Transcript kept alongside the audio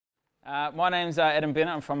My name's Bennett.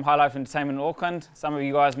 I'm from High Life Entertainment in Auckland. Some of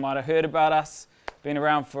you guys might have heard about us. Been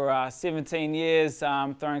around for 17 years,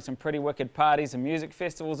 throwing some pretty wicked parties and music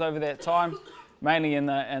festivals over that time, mainly in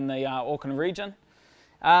the Auckland region.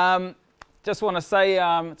 Just want to say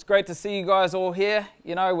it's great to see you guys all here.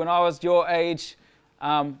 You know, when I was your age,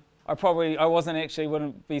 I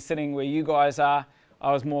wouldn't be sitting where you guys are.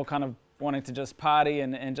 I was more kind of wanting to just party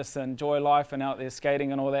and just enjoy life and out there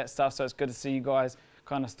skating and all that stuff. So it's good to see you guys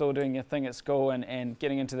kind of still doing your thing at school and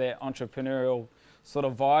getting into that entrepreneurial sort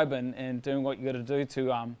of vibe and doing what you got to do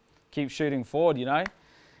to keep shooting forward, you know.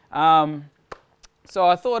 So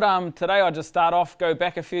I thought today I'd just start off, go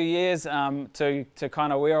back a few years to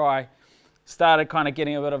kind of where I started kind of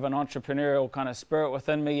getting a bit of an entrepreneurial kind of spirit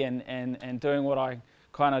within me and doing what I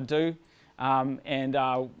kind of do.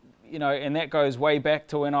 You know, and that goes way back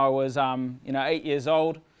to when I was, you know, 8 years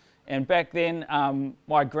old. And back then,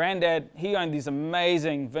 my granddad, he owned these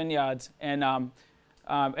amazing vineyards. And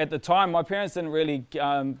at the time, my parents didn't really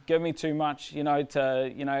give me too much, you know,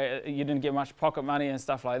 you didn't get much pocket money and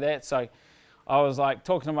stuff like that. So I was like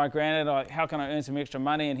talking to my granddad, like, how can I earn some extra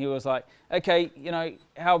money? And he was like, okay, you know,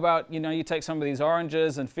 how about, you know, you take some of these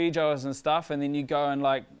oranges and feijoas and stuff, and then you go and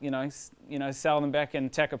like, you know, sell them back in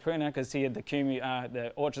Takapuna, because he had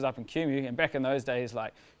the orchards up in Kumeu, and back in those days,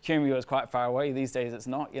 like, Kumeu was quite far away. These days it's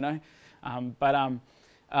not, you know.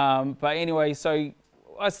 But anyway, so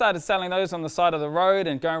I started selling those on the side of the road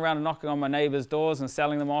and going around and knocking on my neighbours' doors and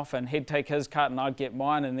selling them off, and he'd take his cut and I'd get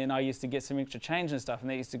mine, and then I used to get some extra change and stuff, and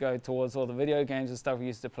that used to go towards all the video games and stuff we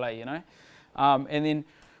used to play, you know. And then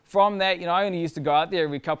from that, you know, I only used to go out there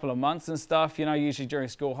every couple of months and stuff, you know, usually during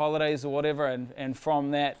school holidays or whatever, and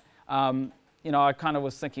from that, you know, I kind of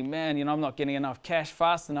was thinking, man, you know, I'm not getting enough cash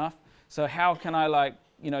fast enough, so how can I, like,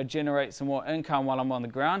 you know, generate some more income while I'm on the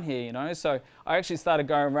ground here, you know. So I actually started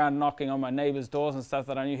going around knocking on my neighbours' doors and stuff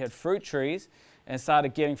that I knew had fruit trees, and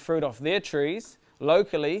started getting fruit off their trees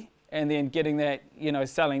locally, and then getting that, you know,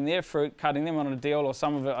 selling their fruit, cutting them on a deal, or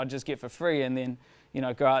some of it I'd just get for free, and then, you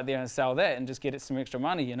know, go out there and sell that and just get it some extra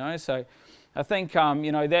money, you know. So I think,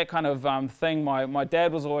 you know, that kind of thing, my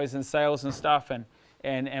dad was always in sales and stuff,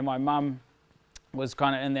 and my mum was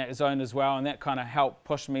kind of in that zone as well, and that kind of helped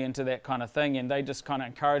push me into that kind of thing. And they just kind of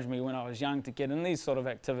encouraged me when I was young to get in these sort of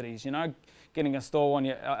activities, you know, getting a store on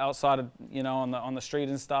outside of, you know, on the street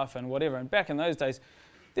and stuff and whatever. And back in those days,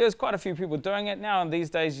 there was quite a few people doing it. Now, and these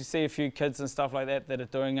days, you see a few kids and stuff like that that are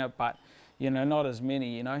doing it, but, you know, not as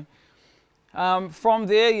many, you know. From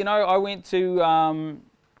there, you know, I went to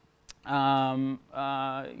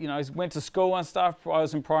you know, went to school and stuff. I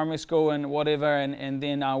was in primary school and whatever, and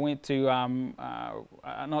then I went to,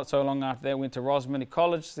 not so long after that, went to Rosmini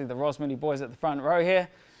College. See the Rosmini boys at the front row here,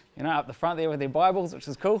 you know, up the front there with their Bibles, which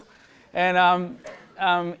is cool. And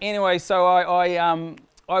anyway, so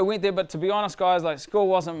I went there, but to be honest, guys, like, school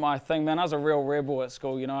wasn't my thing, man. I was a real rebel at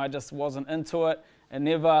school, you know. I just wasn't into it, and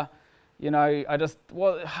never, you know, I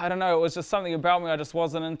don't know, it was just something about me. I just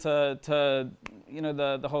wasn't into you know,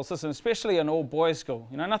 the whole system, especially an all-boys school.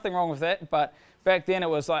 You know, nothing wrong with that, but back then it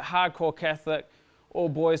was like hardcore Catholic,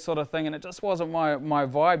 all-boys sort of thing, and it just wasn't my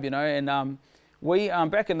vibe, you know. And we,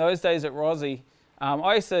 back in those days at Rossi,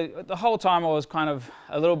 I used to, the whole time I was kind of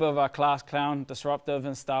a little bit of a class clown, disruptive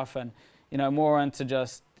and stuff, and, you know, more into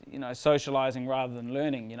just, you know, socializing rather than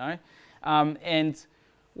learning, you know. And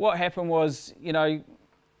what happened was, you know, I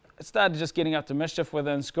started just getting up to mischief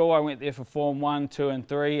within school. I went there for Form 1, 2, and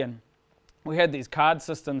 3, and we had these card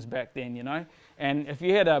systems back then, you know. And if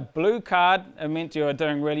you had a blue card, it meant you were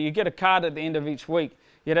doing really, you get a card at the end of each week.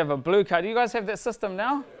 You'd have a blue card. Do you guys have that system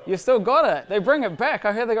now? You still got it. They bring it back.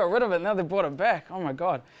 I heard they got rid of it. Now they brought it back. Oh my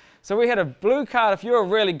God. So we had a blue card. If you were a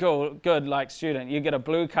really good like student, you get a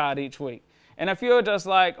blue card each week. And if you were just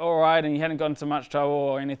like, all right, and you hadn't gotten into much trouble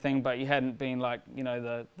or anything, but you hadn't been like, you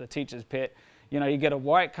know, the teacher's pet, you know, you get a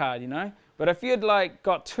white card, you know. But if you'd like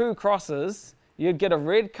got 2 crosses, you'd get a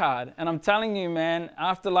red card. And I'm telling you, man,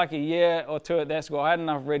 after like a year or 2 at that school, I had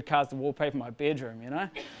enough red cards to wallpaper my bedroom, you know.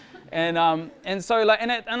 And so like, and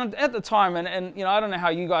at the time, and you know, I don't know how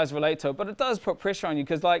you guys relate to it, but it does put pressure on you,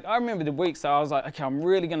 because like, I remember the weeks, so I was like, okay, I'm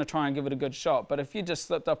really going to try and give it a good shot. But if you just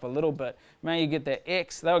slipped up a little bit, man, you get that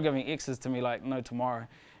X. They were giving X's to me like no tomorrow.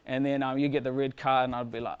 And then you get the red card, and I'd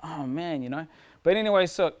be like, oh man, you know. But anyway,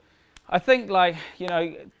 so I think, like, you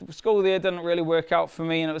know, school there didn't really work out for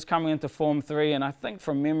me, and it was coming into Form 3, and I think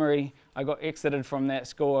from memory, I got exited from that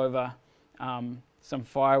school over some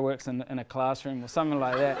fireworks in a classroom or something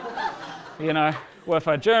like that. You know, with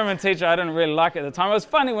a German teacher I didn't really like at the time. It was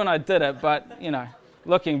funny when I did it, but, you know,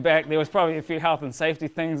 looking back, there was probably a few health and safety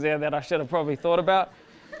things there that I should have probably thought about.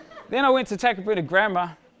 Then I went to Takapuna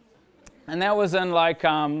Grammar, And that was in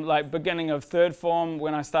like beginning of third form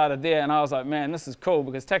when I started there, and I was like, man, this is cool,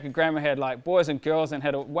 because Taka Grammar had like boys and girls and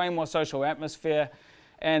had a way more social atmosphere,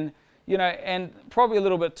 and and probably a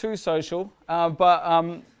little bit too social, but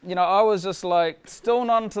I was just like still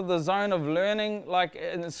not into the zone of learning. Like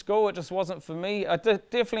in school, it just wasn't for me. I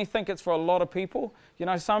definitely think it's for a lot of people.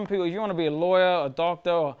 Some people, if you want to be a lawyer, a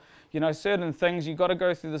doctor, or certain things, you got to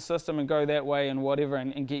go through the system and go that way and whatever,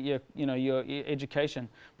 and get your your education.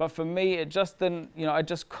 But for me, it just didn't. I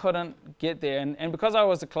just couldn't get there. And because I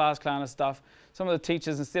was a class clown and stuff, some of the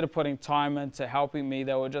teachers, instead of putting time into helping me,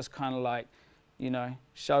 they were just kind of like,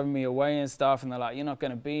 shoving me away and stuff, and they're like, you're not going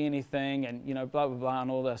to be anything, and blah blah blah and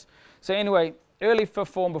all this. So anyway, early fifth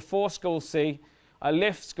form, before school C, I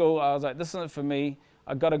left school. I was like, this isn't for me.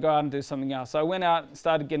 I got to go out and do something else. So I went out and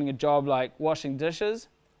started getting a job like washing dishes,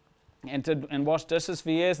 and washed dishes for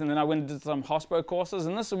years. And then I went and did some hospo courses,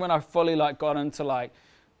 and this is when I fully like got into like,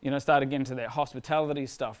 started getting into that hospitality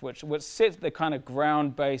stuff, which set the kind of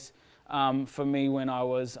ground base for me when I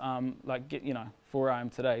was for where I am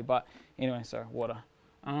today. But anyway, so water.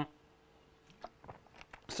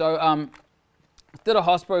 So did a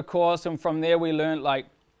hospo course, and from there we learned like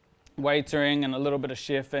waitering and a little bit of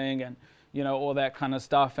chefing and all that kind of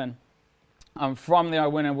stuff. And from there I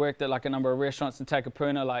went and worked at like a number of restaurants in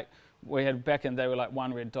Takapuna. Like we had back in the day, were like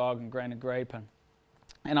One Red Dog and Grain and Grape,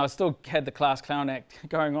 and I still had the class clown act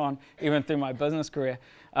going on even through my business career,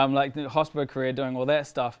 like the hospo career, doing all that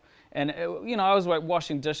stuff. And I was like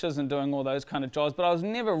washing dishes and doing all those kind of jobs, but I was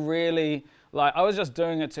never really like, I was just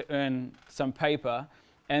doing it to earn some paper.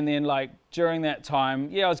 And then like during that time,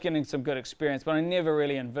 I was getting some good experience, but I never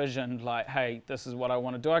really envisioned like, hey, this is what I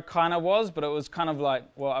want to do. I kind of was, but it was kind of like,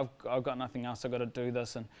 well, I've got nothing else, I've got to do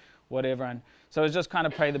this and whatever. And so it was just kind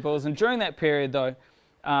of pay the bills. And during that period though,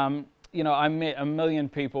 I met a million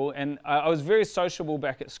people, and I was very sociable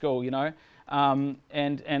back at school,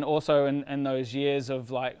 and also in those years of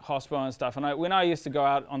like hospital and stuff. And when I used to go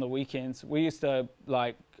out on the weekends, I used to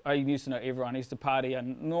know everyone. I used to party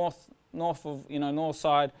in north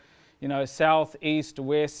side, south, east,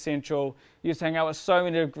 west, central. Used to hang out with so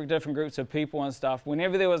many different groups of people and stuff.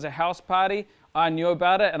 Whenever there was a house party, I knew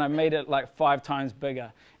about it, and I made it like 5 times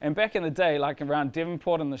bigger. And back in the day, like around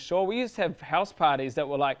Devonport and the shore, we used to have house parties that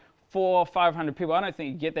were like 400 or 500 people. I don't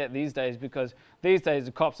think you get that these days, because these days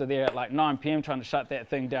the cops are there at like 9 p.m. trying to shut that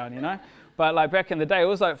thing down, But like back in the day, it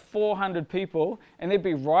was like 400 people, and there'd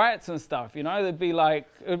be riots and stuff, There'd be like,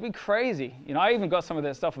 it would be crazy. I even got some of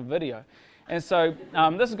that stuff on video. And so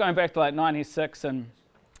this is going back to like 96 and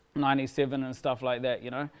 97 and stuff like that,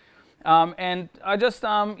 And I just,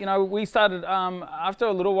 we started, after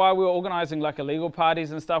a little while, we were organizing like illegal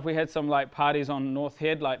parties and stuff. We had some like parties on North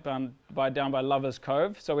Head, like down by Lovers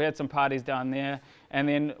Cove. So we had some parties down there. And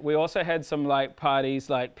then we also had some like parties,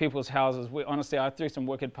 like people's houses. Honestly, I threw some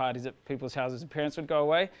wicked parties at people's houses. The parents would go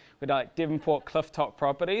away. We'd like Devonport clifftop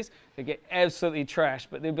properties. They'd get absolutely trashed,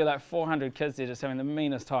 but there'd be like 400 kids there just having the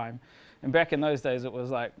meanest time. And back in those days, it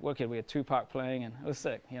was like wicked. We had Tupac playing, and it was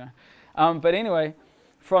sick, But anyway,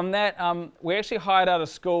 from that, we actually hired out a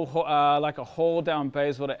school, like a hall down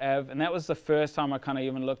Bayswater Ave, and that was the first time I kind of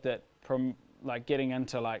even looked at like getting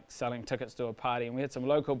into like selling tickets to a party. And we had some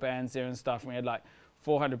local bands there and stuff, and we had like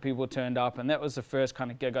 400 people turned up, and that was the first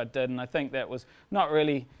kind of gig I did. And I think that was not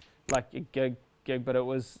really like a gig, but it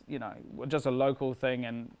was, just a local thing.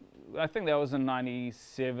 And I think that was in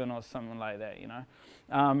 97 or something like that,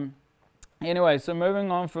 Anyway, so moving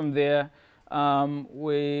on from there,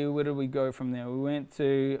 where did we go from there? We went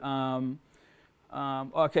to,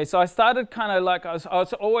 okay, so I started kind of like, I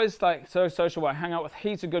was always like so social. I hung out with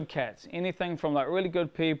heaps of good cats, anything from like really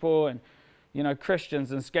good people and,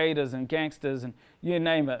 Christians and skaters and gangsters and you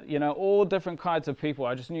name it, all different kinds of people.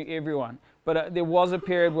 I just knew everyone. But there was a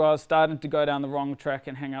period where I was starting to go down the wrong track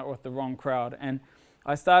and hang out with the wrong crowd. And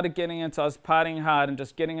I started I was partying hard and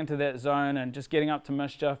just getting into that zone and just getting up to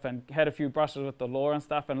mischief, and had a few brushes with the law and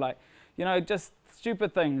stuff, and like, just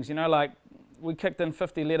stupid things, like we kicked in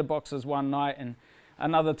 50 letterboxes one night, and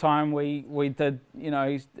another time we did,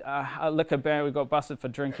 a liquor ban, we got busted for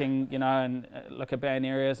drinking, in liquor ban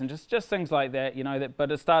areas, and just things like that,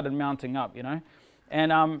 but it started mounting up,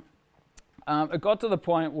 and it got to the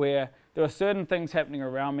point where there were certain things happening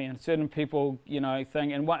around me and certain people,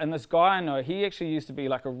 and this guy I know, he actually used to be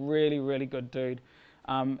like a really, really good dude,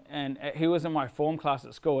 and he was in my form class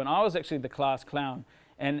at school, and I was actually the class clown,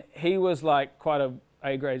 and he was like quite a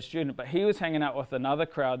A-grade student, but he was hanging out with another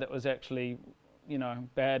crowd that was actually,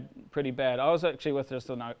 pretty bad. I was actually with just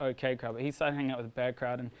an okay crowd, but he started hanging out with a bad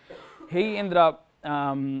crowd, and he ended up,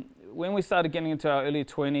 when we started getting into our early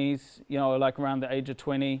 20s, like around the age of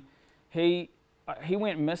 20, he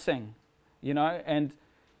went missing. you know, and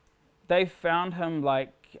they found him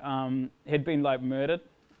like he'd been like murdered.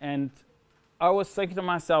 And I was thinking to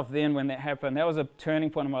myself then when that happened, that was a turning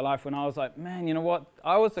point in my life when I was like, man, you know what?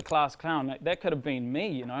 I was the class clown. Like, that could have been me,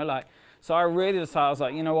 you know, like. So I really decided, I was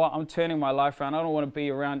like, you know what? I'm turning my life around. I don't want to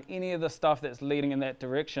be around any of the stuff that's leading in that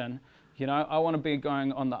direction. You know, I want to be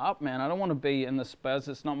going on the up, man. I don't want to be in the space.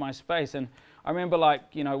 It's not my space. And I remember, like,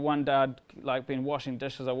 you know, one day I'd like been washing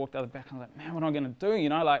dishes. I walked out the back and I was like, man, what am I going to do? You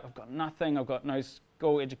know, like, I've got nothing. I've got no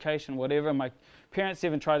school education, whatever. My parents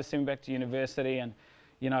even tried to send me back to university, and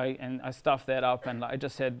you know, and I stuffed that up, and like, I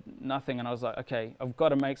just had nothing. And I was like, okay, I've got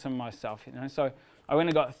to make some of myself, you know. So I went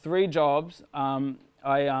and got 3 jobs.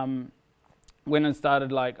 I went and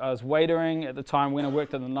started, like, I was waitering at the time when I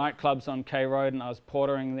worked at the nightclubs on K Road, and I was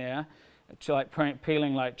portering there, like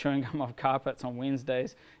peeling like chewing gum off carpets on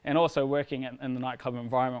Wednesdays, and also working in the nightclub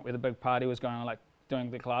environment where the big party was going on, like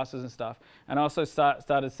doing the classes and stuff. And I also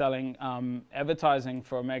started selling advertising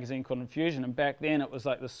for a magazine called Infusion, and back then it was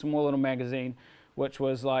like this small little magazine which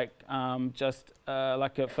was like just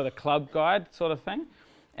like for the club guide sort of thing.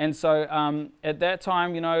 And so at that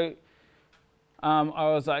time, you know, I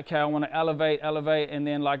was like, okay, I want to elevate, and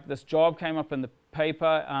then like this job came up in the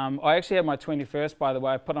paper. I actually had my 21st, by the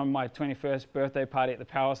way. I put on my 21st birthday party at the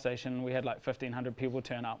power station. We had like 1,500 people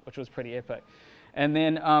turn up, which was pretty epic. And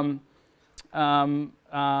then I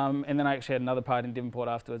actually had another party in Devonport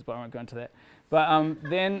afterwards, but I won't go into that. But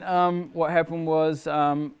then what happened was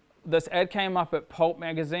this ad came up at Pulp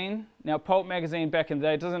magazine. Now Pulp magazine back in the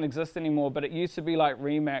day, it doesn't exist anymore, but it used to be like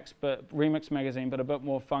Remix magazine, but a bit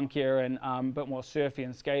more funkier and a bit more surfy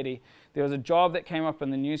and skatey. There was a job that came up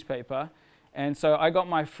in the newspaper, and so I got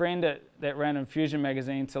my friend that ran Infusion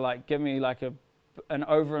magazine to like give me like an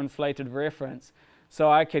overinflated reference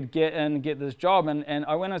so I could get in and get this job. And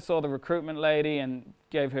I went and saw the recruitment lady and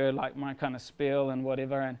gave her like my kind of spiel and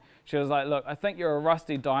whatever, and she was like, look, I think you're a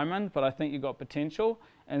rusty diamond, but I think you've got potential.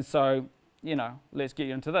 And so, you know, let's get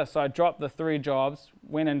you into this. So I dropped the 3 jobs,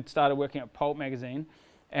 went and started working at Pulp magazine,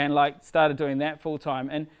 and like started doing that full time.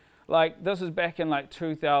 And like this was back in like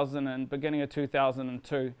 2000 and beginning of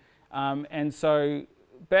 2002. And so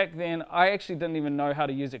back then, I actually didn't even know how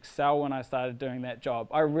to use Excel when I started doing that job.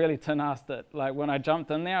 I really tin-assed it. Like when I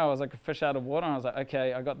jumped in there, I was like a fish out of water. And I was like,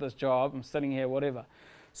 okay, I got this job. I'm sitting here, whatever.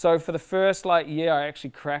 So for the first like year, I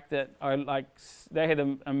actually cracked it. They had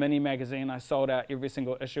a mini magazine. I sold out every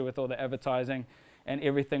single issue with all the advertising, and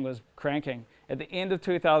everything was cranking. At the end of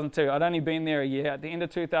 2002, I'd only been there a year. At the end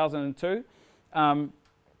of 2002,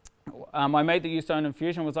 my mate that used to own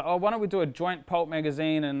Infusion was like, oh, why don't we do a joint Pulp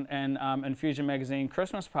magazine and Infusion magazine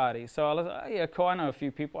Christmas party? So I was like, oh yeah, cool, I know a few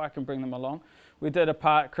people, I can bring them along. We did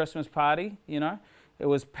a Christmas party, you know. It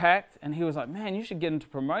was packed, and he was like, man, you should get into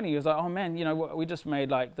promoting. He was like, oh man, you know, we just made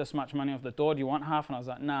like this much money off the door. Do you want half? And I was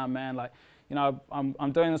like, nah, man, like, you know,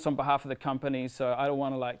 I'm doing this on behalf of the company, so I don't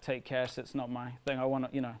want to like take cash. That's not my thing. I want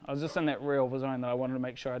to, you know, I was just in that real zone that I wanted to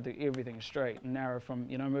make sure I do everything straight and narrow from,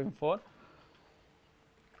 you know, moving forward.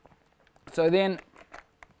 So then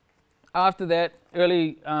after that,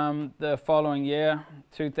 early the following year,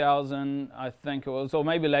 2000, I think it was, or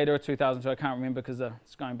maybe later, 2002, I can't remember because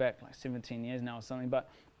it's going back like 17 years now or something, but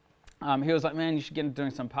he was like, man, you should get into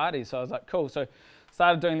doing some parties. So I was like, cool. So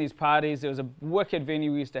started doing these parties. There was a wicked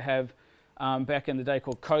venue we used to have back in the day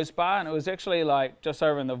called Coast Bar, and it was actually like just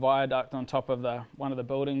over in the viaduct on top of one of the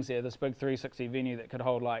buildings there, this big 360 venue that could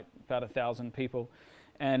hold like about 1,000 people.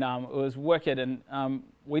 And it was wicked, and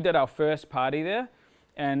we did our first party there,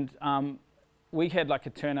 and we had like a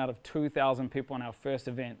turnout of 2,000 people on our first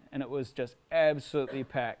event, and it was just absolutely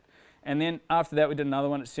packed. And then after that, we did another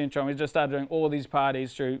one at Central, and we just started doing all these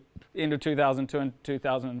parties through end of 2002 and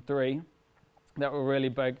 2003 that were really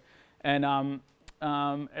big. And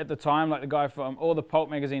at the time, like the guy from all the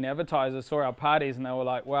Pulp magazine advertisers saw our parties, and they were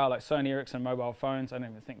like, wow, like Sony Ericsson mobile phones, I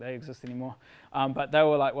don't even think they exist anymore. But they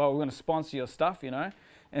were like, well, we're going to sponsor your stuff, you know.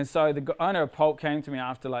 And so the owner of Pulp came to me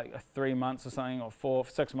after like 3 months or something, or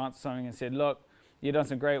 6 months or something, and said, look, you've done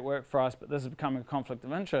some great work for us, but this is becoming a conflict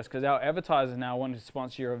of interest because our advertisers now want to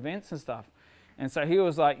sponsor your events and stuff. And so he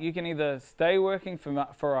was like, you can either stay working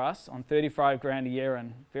for us on 35 grand a year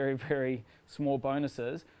and very, very small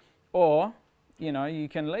bonuses, or, you know, you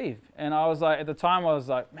can leave. And I was like, at the time I was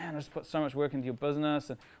like, man, I just put so much work into your business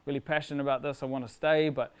and really passionate about this. I want to stay,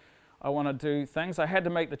 but I want to do things. I had to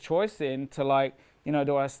make the choice then to like, you know,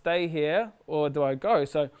 do I stay here or do I go?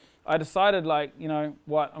 So I decided like, you know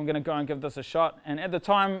what, I'm going to go and give this a shot. And at the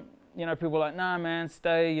time, you know, people were like, nah, man,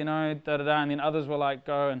 stay, you know, da-da-da. And then others were like,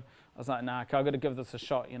 go. And I was like, nah, I've got to give this a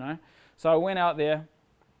shot, you know. So I went out there,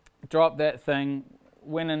 dropped that thing,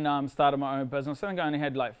 went and started my own business. I think I only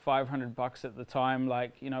had like $500 at the time,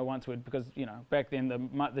 like, you know, because, you know, back then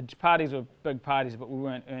the parties were big parties, but we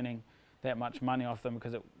weren't earning that much money off them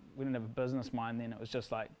because we didn't have a business mind then. It was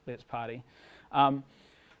just like, let's party.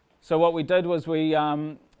 So what we did was we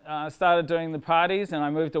started doing the parties, and I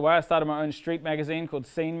moved away. I started my own street magazine called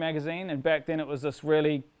Scene Magazine, and back then it was this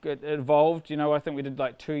really good, it evolved. You know, I think we did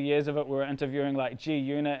like 2 years of it. We were interviewing like G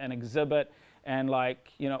Unit and Exhibit and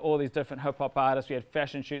like, you know, all these different hip hop artists. We had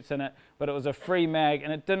fashion shoots in it, but it was a free mag,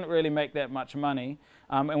 and it didn't really make that much money.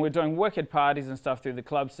 And we were doing wicked parties and stuff through the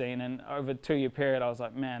club scene, and over a 2-year period, I was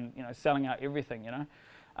like, man, you know, selling out everything, you know.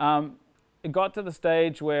 It got to the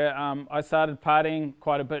stage where I started partying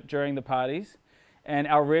quite a bit during the parties, and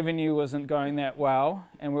our revenue wasn't going that well,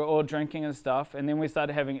 and we were all drinking and stuff, and then we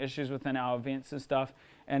started having issues within our events and stuff,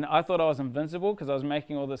 and I thought I was invincible because I was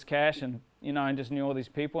making all this cash, and, you know, I just knew all these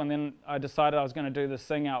people, and then I decided I was going to do this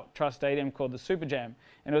thing out Trust Stadium called the Super Jam,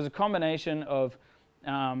 and it was a combination of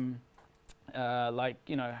like,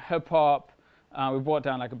 you know, hip hop. We brought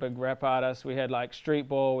down like a big rap artist. We had like street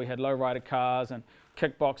ball, we had lowrider cars and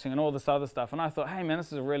kickboxing and all this other stuff, and I thought, hey man,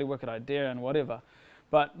 this is a really wicked idea and whatever.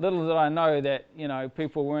 But little did I know that, you know,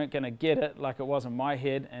 people weren't going to get it like it was in my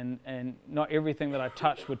head, and not everything that I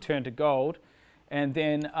touched would turn to gold. And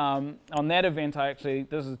then on that event,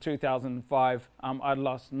 this is 2005, I'd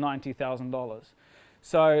lost $90,000.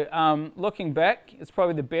 So looking back, it's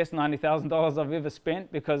probably the best $90,000 I've ever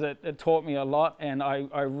spent, because it taught me a lot, and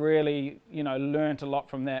I really, you know, learned a lot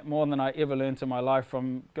from that, more than I ever learned in my life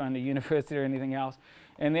from going to university or anything else.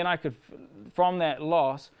 And then from that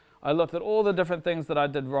loss, I looked at all the different things that I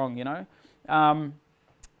did wrong, you know.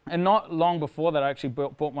 And not long before that, I actually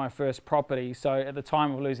bought my first property. So at the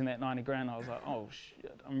time of losing that 90 grand, I was like, oh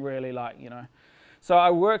shit, I'm really like, you know. So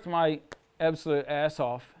I worked my absolute ass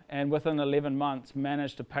off, and within 11 months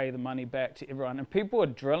managed to pay the money back to everyone. And people were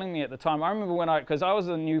drilling me at the time. I remember because I was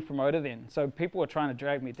a new promoter then, so people were trying to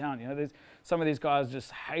drag me down. You know, some of these guys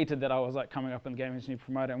just hated that I was like coming up in the game as a new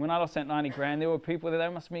promoter. And when I lost that 90 grand, there were people that they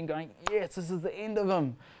must have been going, yes, this is the end of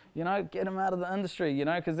him. You know, get him out of the industry, you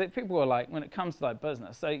know, because people are like, when it comes to like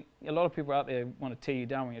business, a lot of people out there want to tear you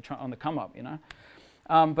down when you're on the come up, you know.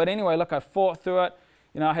 But anyway, look, I fought through it.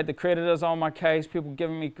 You know, I had the creditors on my case, people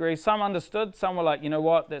giving me grief. Some understood, some were like, you know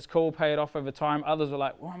what, that's cool, pay it off over time. Others were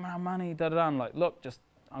like, well, my money, da-da-da. I'm like, look,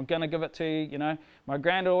 I'm going to give it to you, you know. My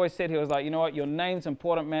granddad always said, he was like, you know what, your name's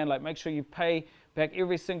important, man. Like, make sure you pay back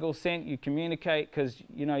every single cent, you communicate, because,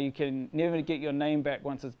 you know, you can never get your name back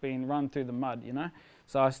once it's been run through the mud, you know.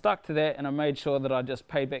 So I stuck to that, and I made sure that I just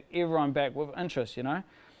paid back everyone back with interest, you know.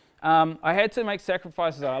 I had to make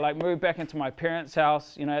sacrifices. I like moved back into my parents'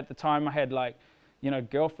 house. You know, at the time I had like, you know,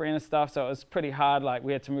 girlfriend and stuff, so it was pretty hard. Like,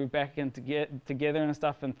 we had to move back in to get together and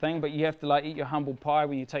stuff and thing, but you have to like eat your humble pie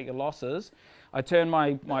when you take your losses. I turned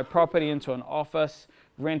my property into an office,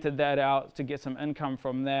 rented that out to get some income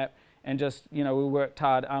from that, and just, you know, we worked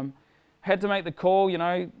hard. Had to make the call, you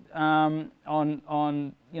know,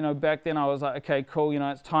 you know, back then I was like, okay, cool, you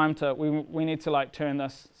know, it's time to, we need to like turn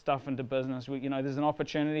this stuff into business. You know, there's an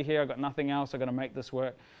opportunity here, I've got nothing else, I've got to make this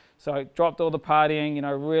work. So I dropped all the partying, you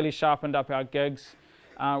know, really sharpened up our gigs,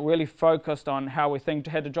 really focused on how we think.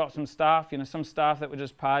 Had to drop some staff, you know, some staff that were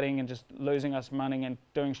just partying and just losing us money and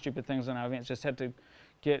doing stupid things in our events. Just had to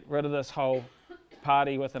get rid of this whole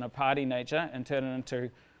party within a party nature and turn it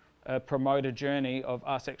into a promoter journey of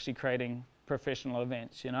us actually creating professional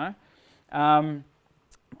events, you know.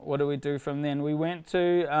 What do we do from then? We went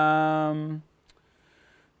to,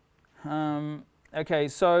 okay,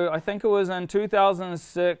 so I think it was in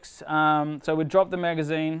 2006, so we dropped the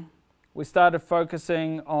magazine. We started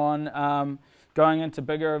focusing on going into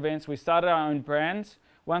bigger events. We started our own brands.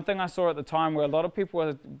 One thing I saw at the time where a lot of people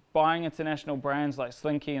were buying international brands like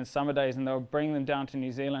Slinky and Summer Days, and they were bringing them down to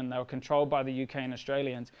New Zealand. They were controlled by the UK and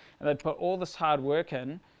Australians, and they'd put all this hard work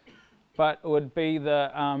in, but it would be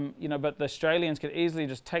the, you know, but the Australians could easily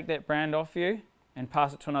just take that brand off you and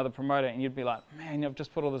pass it to another promoter, and you'd be like, man, you've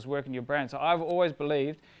just put all this work in your brand. So I've always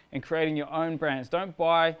believed in creating your own brands. Don't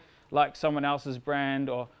buy like someone else's brand,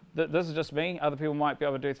 or this is just me. Other people might be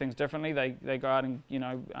able to do things differently. They go out and, you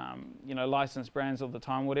know, license brands all the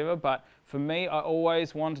time, whatever. But for me, I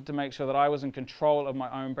always wanted to make sure that I was in control of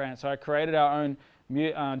my own brand. So I created our own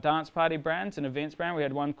dance party brands and events brand. We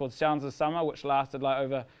had one called Sounds of Summer, which lasted like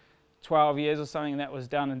over 12 years or something, and that was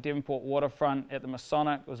down in Devonport Waterfront at the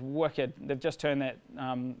Masonic. It was wicked. They've just turned that,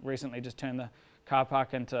 recently just turned the car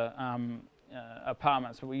park into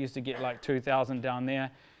apartments, but we used to get like 2,000 down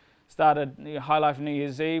there. Started High Life New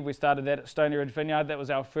Year's Eve. We started that at Stony Ridge Vineyard. That was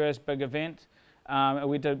our first big event.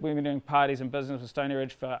 We've been doing parties and business with Stony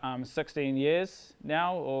Ridge for 16 years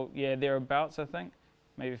now, or yeah, thereabouts, I think.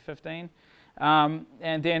 maybe 15. And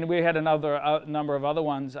then we had another number of other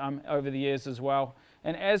ones over the years as well.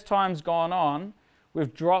 And as time's gone on,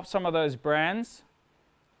 we've dropped some of those brands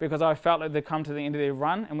because I felt like they'd come to the end of their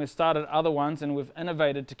run, and we've started other ones, and we've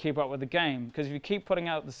innovated to keep up with the game. Because if you keep putting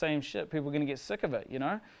out the same shit, people are going to get sick of it, you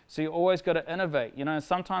know? So you always got to innovate, you know? And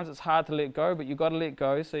sometimes it's hard to let go, but you got to let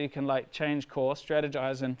go so you can like change course,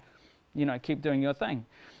 strategize, and, you know, keep doing your thing.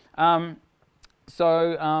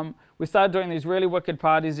 So we started doing these really wicked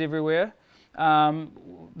parties everywhere. The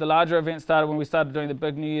larger events started when we started doing the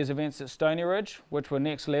big New Year's events at Stony Ridge, which were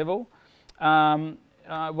next level. By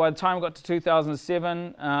the time I got to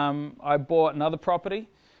 2007, I bought another property.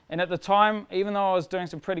 And at the time, even though I was doing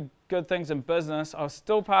some pretty good things in business, I was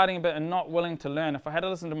still partying a bit and not willing to learn. If I had to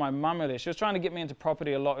listen to my mum earlier, she was trying to get me into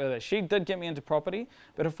property a lot earlier. She did get me into property,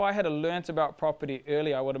 but if I had learnt about property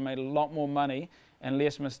earlier, I would have made a lot more money and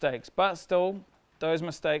less mistakes. But still, those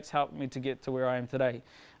mistakes helped me to get to where I am today.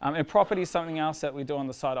 And property is something else that we do on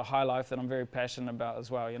the side of High Life that I'm very passionate about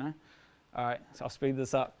as well, you know. All right, so I'll speed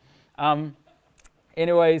this up.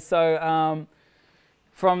 Anyway, so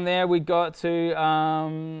from there we got to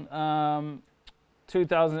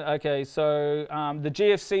 2000. Okay, so the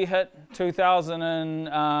GFC hit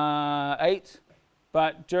 2008,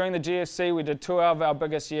 but during the GFC we did 2 of our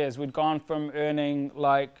biggest years. We'd gone from earning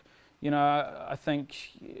like, you know, I think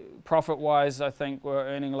profit-wise, I think we're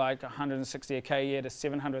earning like 160K a year to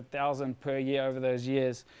 700,000 per year over those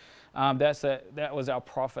years. That was our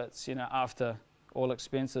profits, you know, after all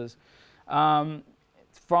expenses.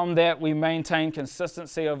 From that, we maintained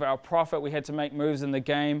consistency of our profit. We had to make moves in the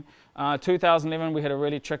game. 2011, we had a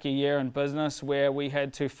really tricky year in business where we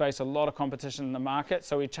had to face a lot of competition in the market.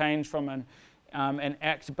 So we changed from an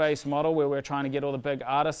act-based model where we were trying to get all the big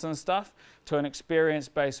artists and stuff to an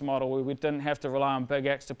experience-based model where we didn't have to rely on big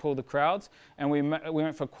acts to pull the crowds. And we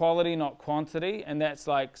went for quality, not quantity, and that's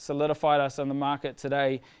like solidified us in the market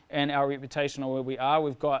today and our reputation on where we are.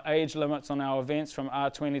 We've got age limits on our events from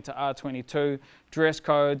R20 to R22, dress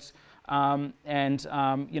codes,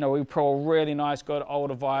 you know, we pull a really nice, good,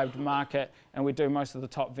 older vibed market, and we do most of the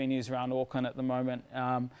top venues around Auckland at the moment.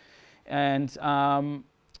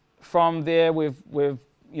 From there, we've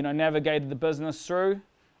you know, navigated the business through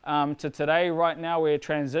to today. Right now, we're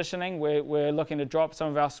transitioning. We're looking to drop some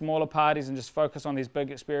of our smaller parties and just focus on these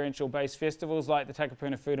big experiential-based festivals like the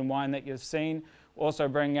Takapuna Food and Wine that you've seen. Also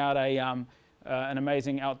bring out an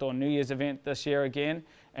amazing outdoor New Year's event this year again.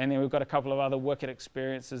 And then we've got a couple of other wicked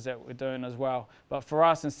experiences that we're doing as well. But for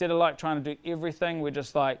us, instead of like trying to do everything, we're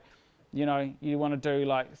just like, you know, you want to do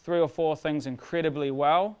like 3 or 4 things incredibly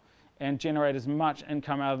well and generate as much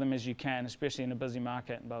income out of them as you can, especially in a busy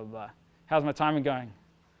market and blah, blah, blah. How's my timing going?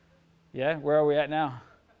 Yeah, where are we at now?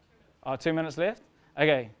 Oh, 2 minutes left?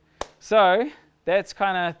 Okay, so that's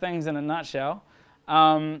kind of things in a nutshell.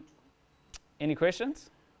 Any questions?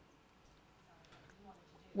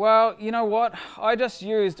 Well, you know what? I just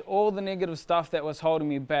used all the negative stuff that was holding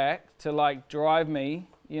me back to like drive me,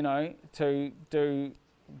 you know, to do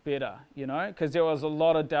better, you know, because there was a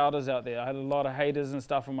lot of doubters out there. I had a lot of haters and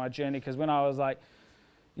stuff on my journey, because when I was like,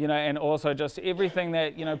 you know, and also just everything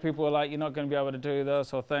that, you know, people were like, you're not going to be able to do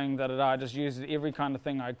this or thing, I just used every kind of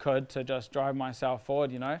thing I could to just drive myself forward,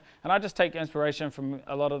 you know. And I just take inspiration from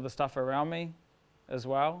a lot of the stuff around me as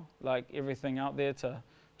well, like everything out there, to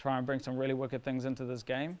try and bring some really wicked things into this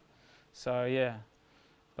game. So yeah,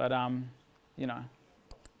 but you know,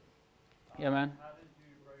 yeah, man. How did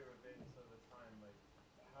you grow your events over time? Like,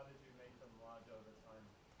 how did you make them large over time?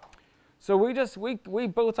 So we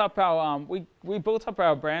built up our we built up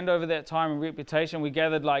our brand over that time and reputation. We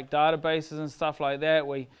gathered like databases and stuff like that.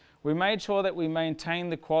 We made sure that we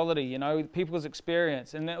maintained the quality, you know, people's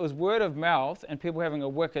experience, and it was word of mouth and people having a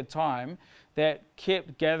wicked time that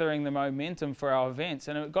kept gathering the momentum for our events.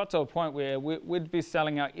 And it got to a point where we'd be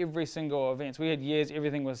selling out every single event. We had years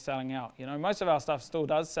everything was selling out. You know, most of our stuff still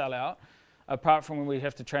does sell out, apart from when we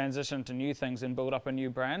have to transition to new things and build up a new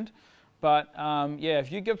brand. But yeah,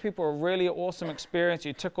 if you give people a really awesome experience,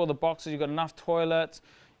 you tick all the boxes, you've got enough toilets,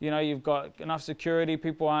 you know, you've got enough security,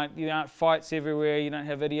 you aren't fights everywhere, you don't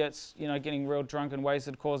have idiots, you know, getting real drunk and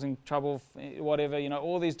wasted, causing trouble, whatever, you know,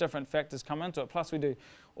 all these different factors come into it. Plus we do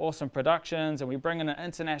awesome productions and we bring in an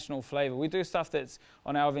international flavor. We do stuff that's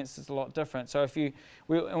on our events that's a lot different. So and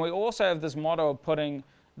we also have this motto of putting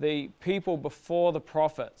the people before the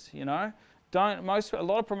profits, you know. A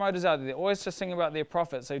lot of promoters out there, they're always just thinking about their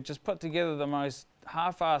profits. They just put together the most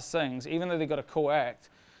half-assed things, even though they've got a cool act.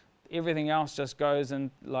 Everything else just goes in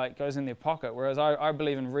their pocket. Whereas I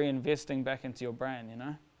believe in reinvesting back into your brand, you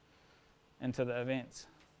know, into the events.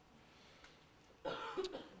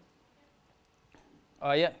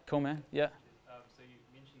 Oh yeah, cool man. Yeah. So you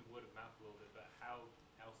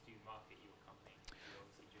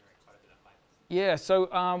Yeah,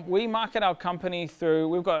 so we market our company through,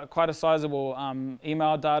 we've got quite a sizable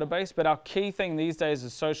email database, but our key thing these days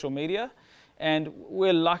is social media. And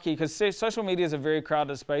we're lucky because social media is a very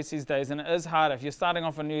crowded space these days, and it is harder. If you're starting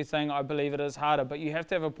off a new thing, I believe it is harder, but you have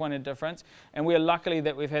to have a point of difference. And we're lucky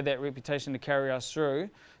that we've had that reputation to carry us through.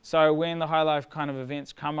 So when the high life kind of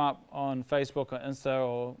events come up on Facebook or Insta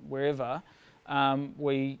or wherever,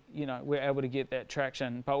 we're able to get that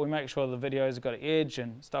traction. But we make sure the videos have got an edge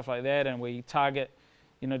and stuff like that, and we target,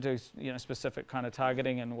 do specific kind of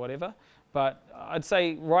targeting and whatever. But I'd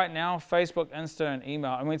say right now, Facebook, Insta, and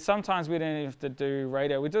email. I mean, sometimes we don't even have to do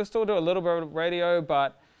radio. We do still do a little bit of radio,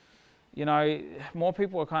 but, more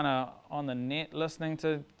people are kind of on the net listening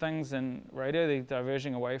to things than radio. They're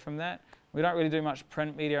diverging away from that. We don't really do much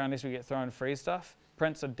print media unless we get thrown free stuff.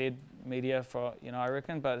 Print's a dead media for, I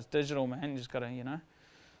reckon, but it's digital, man. You just got to,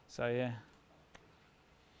 So, yeah.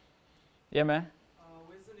 Yeah, man.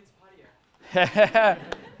 Where's the next party at?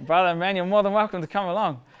 Brother, man, you're more than welcome to come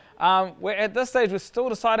along. We're at this stage, we're still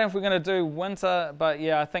deciding if we're going to do winter, but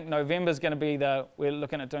yeah, I think November's going to be we're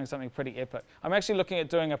looking at doing something pretty epic. I'm actually looking at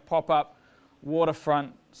doing a pop-up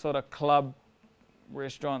waterfront sort of club,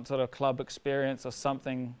 restaurant sort of club experience or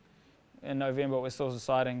something in November. We're still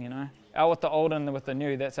deciding, Out with the old and with the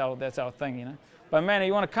new, that's our thing, But man,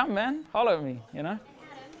 you want to come, man? Holler at me,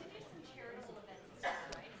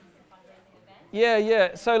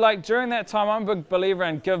 Yeah. So like during that time, I'm a big believer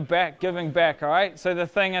in giving back, all right? So the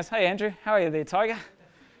thing is, hey, Andrew, how are you there, Tiger?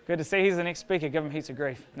 Good to see. He's the next speaker. Give him heaps of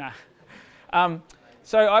grief. Nah.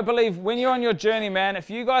 So I believe when you're on your journey, man, if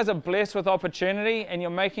you guys are blessed with opportunity and you're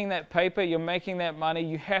making that paper, you're making that money,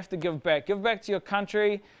 you have to give back. Give back to your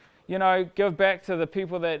country. Give back to the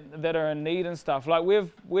people that are in need and stuff. Like we've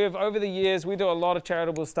over the years, we do a lot of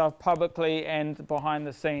charitable stuff publicly and behind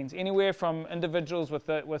the scenes. Anywhere from individuals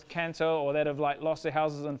with cancer or that have like lost their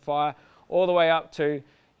houses in fire, all the way up to,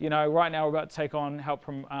 right now we're about to help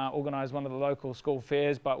organize one of the local school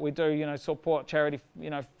fairs, but we do, support charity,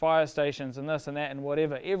 fire stations and this and that and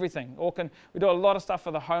whatever, everything. Auckland, we do a lot of stuff for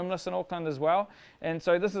the homeless in Auckland as well. And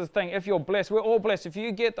so this is the thing, if you're blessed, we're all blessed. If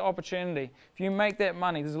you get the opportunity, if you make that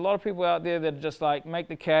money, there's a lot of people out there that just like make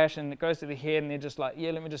the cash and it goes to their head and they're just like, yeah,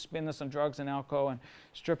 let me just spend this on drugs and alcohol and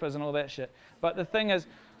strippers and all that shit. But the thing is,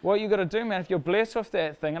 what you got to do, man, if you're blessed with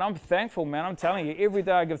that thing, and I'm thankful, man, I'm telling you, every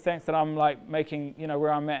day I give thanks that I'm like making,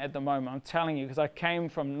 where I'm at the moment. I'm telling you, because I came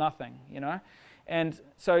from nothing, And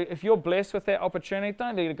so if you're blessed with that opportunity,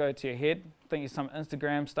 don't let it go to your head. Think you're some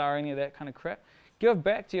Instagram star or any of that kind of crap. Give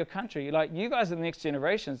back to your country. Like, you guys are the next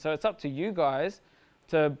generation, so it's up to you guys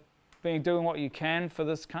to be doing what you can for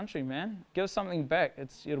this country, man. Give something back.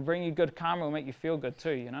 It'll bring you good karma. It'll make you feel good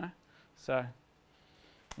too, So,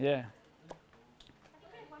 yeah.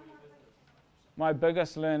 My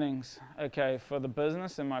biggest learnings, okay, for the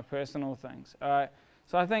business and my personal things. All right.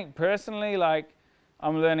 So I think personally, like,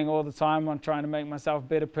 I'm learning all the time on trying to make myself a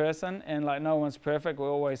better person, and like no one's perfect. We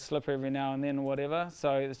always slip every now and then or whatever.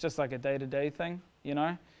 So it's just like a day-to-day thing,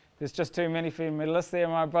 There's just too many medalists there,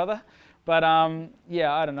 my brother. But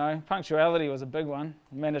yeah, I don't know. Punctuality was a big one.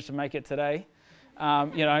 Managed to make it today.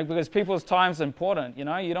 Because people's time's important, You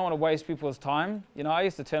don't want to waste people's time. I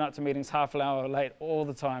used to turn up to meetings half an hour late all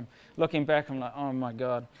the time. Looking back, I'm like, oh my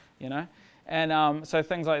God, And so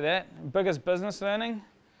things like that. Biggest business learning,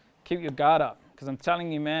 keep your guard up. Because I'm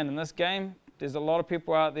telling you, man, in this game, there's a lot of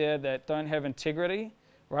people out there that don't have integrity,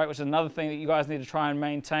 right? Which is another thing that you guys need to try and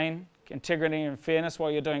maintain. Integrity and fairness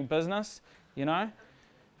while you're doing business,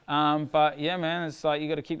 But yeah, man, it's like you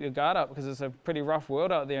got to keep your guard up because it's a pretty rough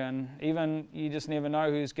world out there, and even you just never know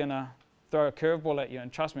who's gonna throw a curveball at you.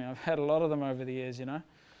 And trust me, I've had a lot of them over the years,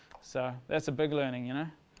 So that's a big learning,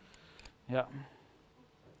 Yeah.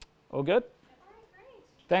 All good? All right, great.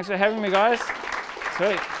 Thanks for having me, guys.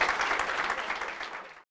 Sweet.